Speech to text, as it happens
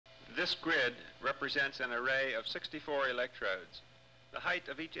This grid represents an array of 64 electrodes. The height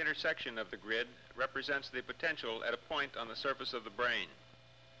of each intersection of the grid represents the potential at a point on the surface of the brain.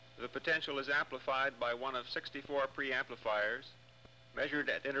 The potential is amplified by one of 64 preamplifiers, measured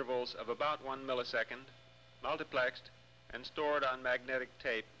at intervals of about 1 millisecond, multiplexed, and stored on magnetic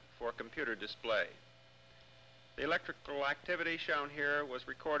tape for computer display. The electrical activity shown here was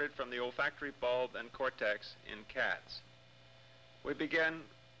recorded from the olfactory bulb and cortex in cats. We begin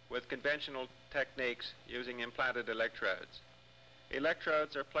with conventional techniques using implanted electrodes.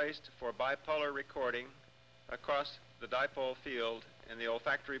 Electrodes are placed for bipolar recording across the dipole field in the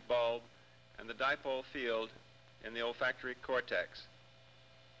olfactory bulb and the dipole field in the olfactory cortex.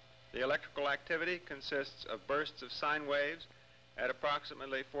 The electrical activity consists of bursts of sine waves at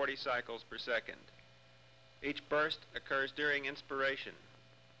approximately 40 cycles per second. Each burst occurs during inspiration.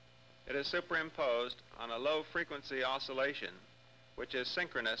 It is superimposed on a low-frequency oscillation, which is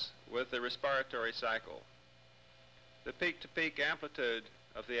synchronous with the respiratory cycle. The peak-to-peak amplitude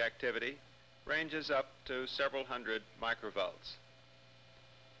of the activity ranges up to several hundred microvolts.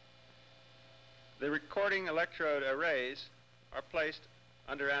 The recording electrode arrays are placed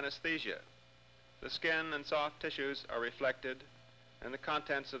under anesthesia. The skin and soft tissues are reflected, and the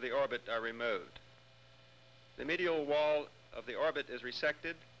contents of the orbit are removed. The medial wall of the orbit is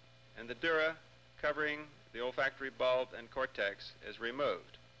resected, and the dura covering the olfactory bulb and cortex is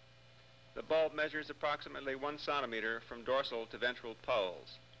removed. The bulb measures approximately 1 centimeter from dorsal to ventral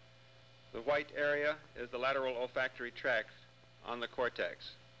poles. The white area is the lateral olfactory tract on the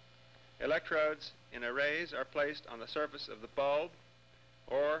cortex. Electrodes in arrays are placed on the surface of the bulb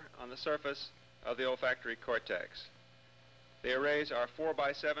or on the surface of the olfactory cortex. The arrays are 4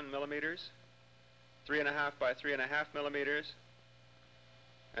 by 7 millimeters, 3.5 by 3.5 millimeters,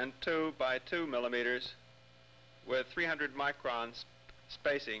 and 2 by 2 millimeters, with 300 microns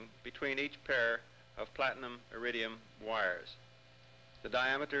spacing between each pair of platinum iridium wires. The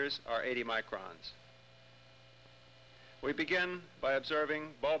diameters are 80 microns. We begin by observing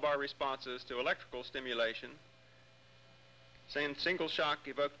bulbar responses to electrical stimulation. Single shock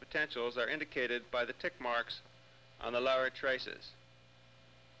evoked potentials are indicated by the tick marks on the lower traces.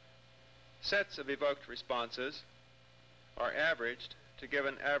 Sets of evoked responses are averaged to give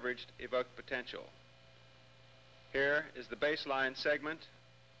an averaged evoked potential. Here is the baseline segment,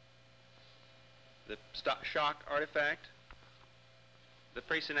 the shock artifact, the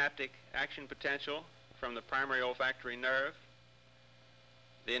presynaptic action potential from the primary olfactory nerve,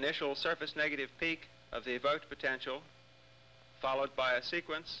 the initial surface negative peak of the evoked potential, followed by a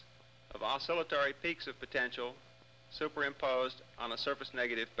sequence of oscillatory peaks of potential superimposed on a surface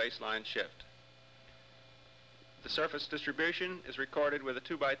negative baseline shift. The surface distribution is recorded with a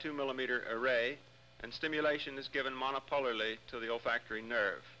 2 by 2 millimeter array, and stimulation is given monopolarly to the olfactory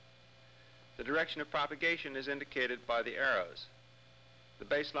nerve. The direction of propagation is indicated by the arrows. The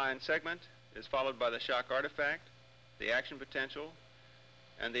baseline segment is followed by the shock artifact, the action potential,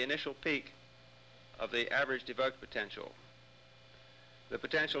 and the initial peak of the averaged evoked potential. The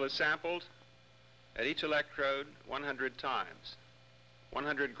potential is sampled at each electrode 100 times.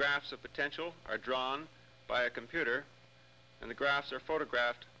 100 graphs of potential are drawn by a computer, and the graphs are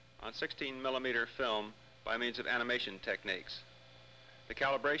photographed on 16 millimeter film by means of animation techniques. The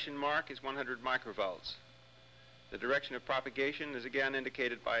calibration mark is 100 microvolts. The direction of propagation is again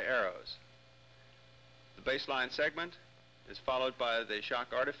indicated by arrows. The baseline segment is followed by the shock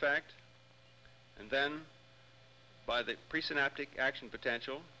artifact, and then by the presynaptic action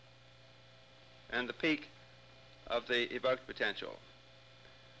potential and the peak of the evoked potential.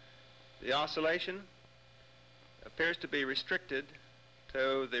 The oscillation appears to be restricted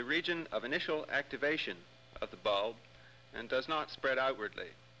to the region of initial activation of the bulb and does not spread outwardly.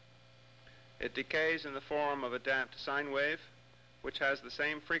 It decays in the form of a damped sine wave, which has the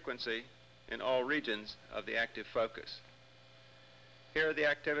same frequency in all regions of the active focus. Here the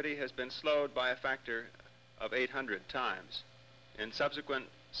activity has been slowed by a factor of 800 times. In subsequent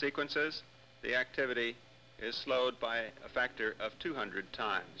sequences, the activity is slowed by a factor of 200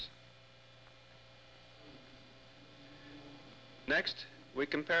 times. Next, we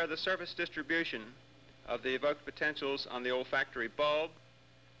compare the surface distribution of the evoked potentials on the olfactory bulb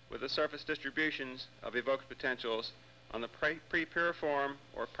with the surface distributions of evoked potentials on the prepiriform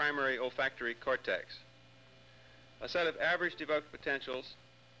or primary olfactory cortex. A set of averaged evoked potentials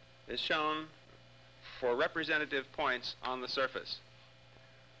is shown for representative points on the surface.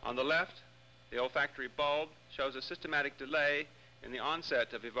 On the left, the olfactory bulb shows a systematic delay in the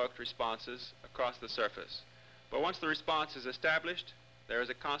onset of evoked responses across the surface. But once the response is established, there is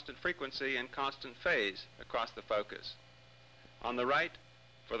a constant frequency and constant phase across the focus. On the right,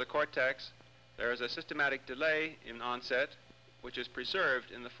 For the cortex, there is a systematic delay in onset, which is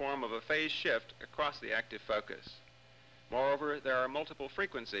preserved in the form of a phase shift across the active focus. Moreover, there are multiple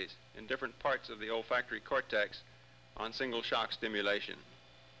frequencies in different parts of the olfactory cortex on single shock stimulation.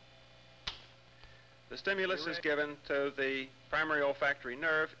 The stimulus is given to the primary olfactory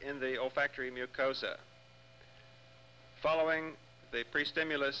nerve in the olfactory mucosa. Following the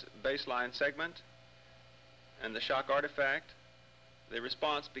pre-stimulus baseline segment and the shock artifact, the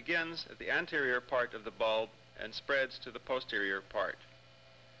response begins at the anterior part of the bulb and spreads to the posterior part.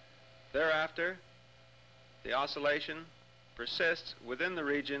 Thereafter, the oscillation persists within the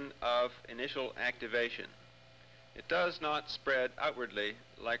region of initial activation. It does not spread outwardly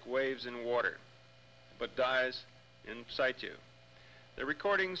like waves in water, but dies in situ. The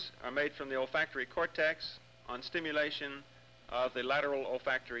recordings are made from the olfactory cortex on stimulation of the lateral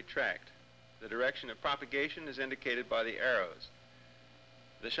olfactory tract. The direction of propagation is indicated by the arrows.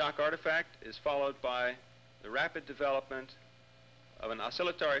 The shock artifact is followed by the rapid development of an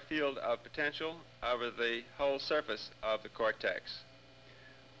oscillatory field of potential over the whole surface of the cortex.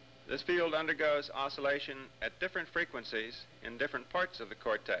 This field undergoes oscillation at different frequencies in different parts of the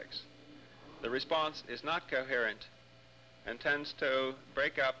cortex. The response is not coherent and tends to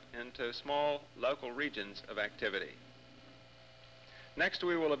break up into small local regions of activity. Next,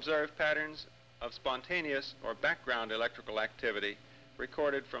 we will observe patterns of spontaneous or background electrical activity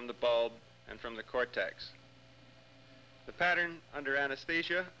recorded from the bulb and from the cortex. The pattern under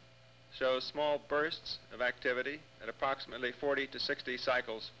anesthesia shows small bursts of activity at approximately 40 to 60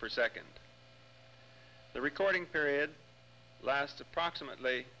 cycles per second. The recording period lasts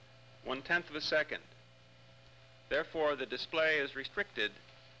approximately 1/10 of a second. Therefore, the display is restricted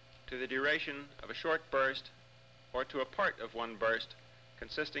to the duration of a short burst or to a part of one burst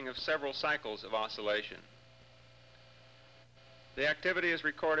consisting of several cycles of oscillation. The activity is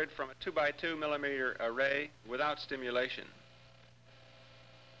recorded from a 2x2 millimeter array without stimulation.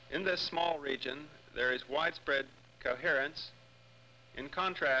 In this small region, there is widespread coherence in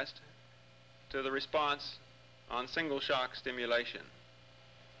contrast to the response on single shock stimulation.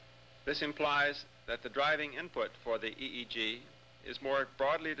 This implies that the driving input for the EEG is more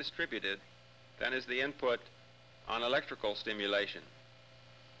broadly distributed than is the input on electrical stimulation.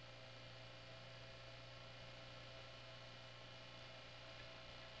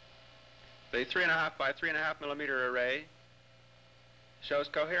 The 3.5 by 3.5 millimeter array shows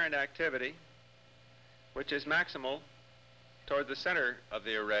coherent activity, which is maximal toward the center of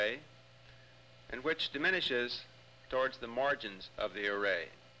the array and which diminishes towards the margins of the array.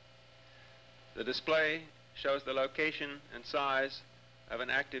 The display shows the location and size of an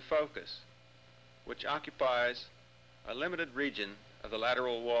active focus, which occupies a limited region of the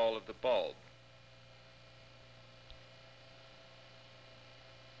lateral wall of the bulb.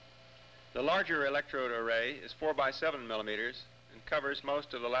 The larger electrode array is 4 by 7 millimeters and covers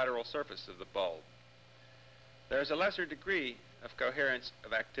most of the lateral surface of the bulb. There is a lesser degree of coherence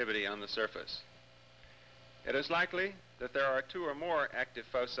of activity on the surface. It is likely that there are 2 or more active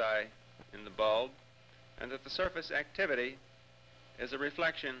foci in the bulb and that the surface activity is a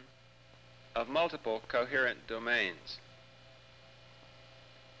reflection of multiple coherent domains.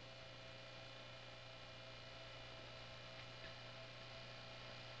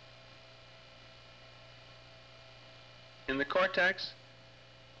 In the cortex,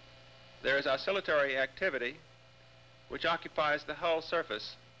 there is oscillatory activity which occupies the whole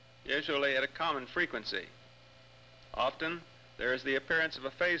surface, usually at a common frequency. Often, there is the appearance of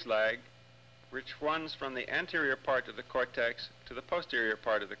a phase lag which runs from the anterior part of the cortex to the posterior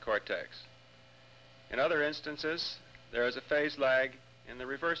part of the cortex. In other instances, there is a phase lag in the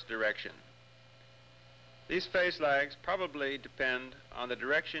reverse direction. These phase lags probably depend on the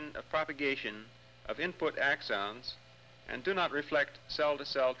direction of propagation of input axons and do not reflect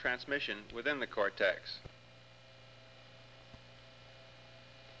cell-to-cell transmission within the cortex.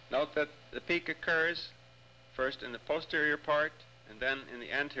 Note that the peak occurs first in the posterior part and then in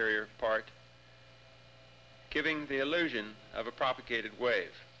the anterior part, giving the illusion of a propagated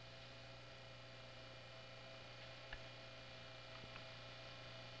wave.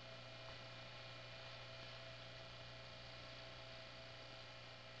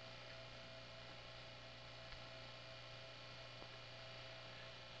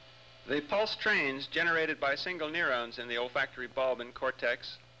 The pulse trains generated by single neurons in the olfactory bulb and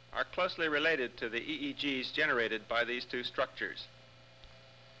cortex are closely related to the EEGs generated by these 2 structures.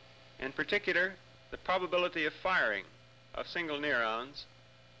 In particular, the probability of firing of single neurons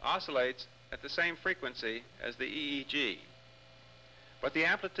oscillates at the same frequency as the EEG, but the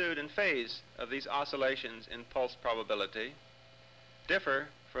amplitude and phase of these oscillations in pulse probability differ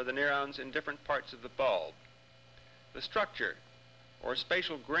for the neurons in different parts of the bulb. The structure or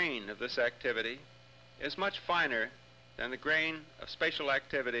spatial grain of this activity is much finer than the grain of spatial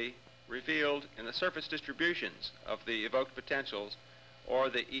activity revealed in the surface distributions of the evoked potentials or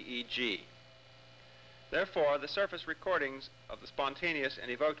the EEG. Therefore, the surface recordings of the spontaneous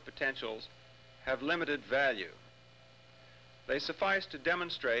and evoked potentials have limited value. They suffice to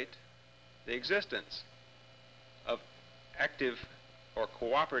demonstrate the existence of active or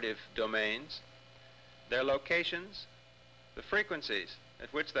cooperative domains, their locations, the frequencies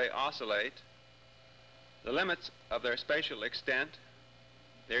at which they oscillate, the limits of their spatial extent,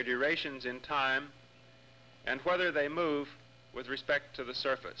 their durations in time, and whether they move with respect to the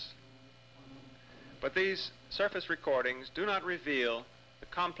surface. But these surface recordings do not reveal the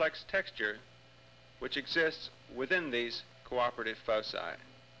complex texture which exists within these cooperative foci.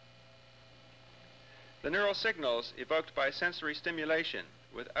 The neural signals evoked by sensory stimulation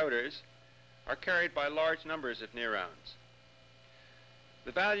with odors are carried by large numbers of neurons.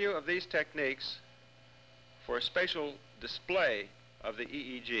 The value of these techniques for spatial display of the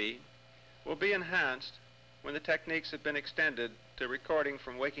EEG will be enhanced when the techniques have been extended to recording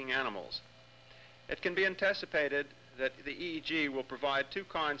from waking animals. It can be anticipated that the EEG will provide two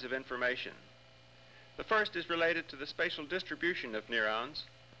kinds of information. The first is related to the spatial distribution of neurons,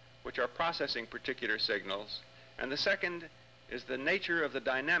 which are processing particular signals, and the second is the nature of the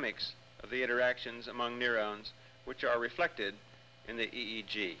dynamics of the interactions among neurons, which are reflected in the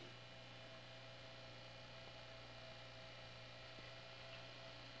EEG.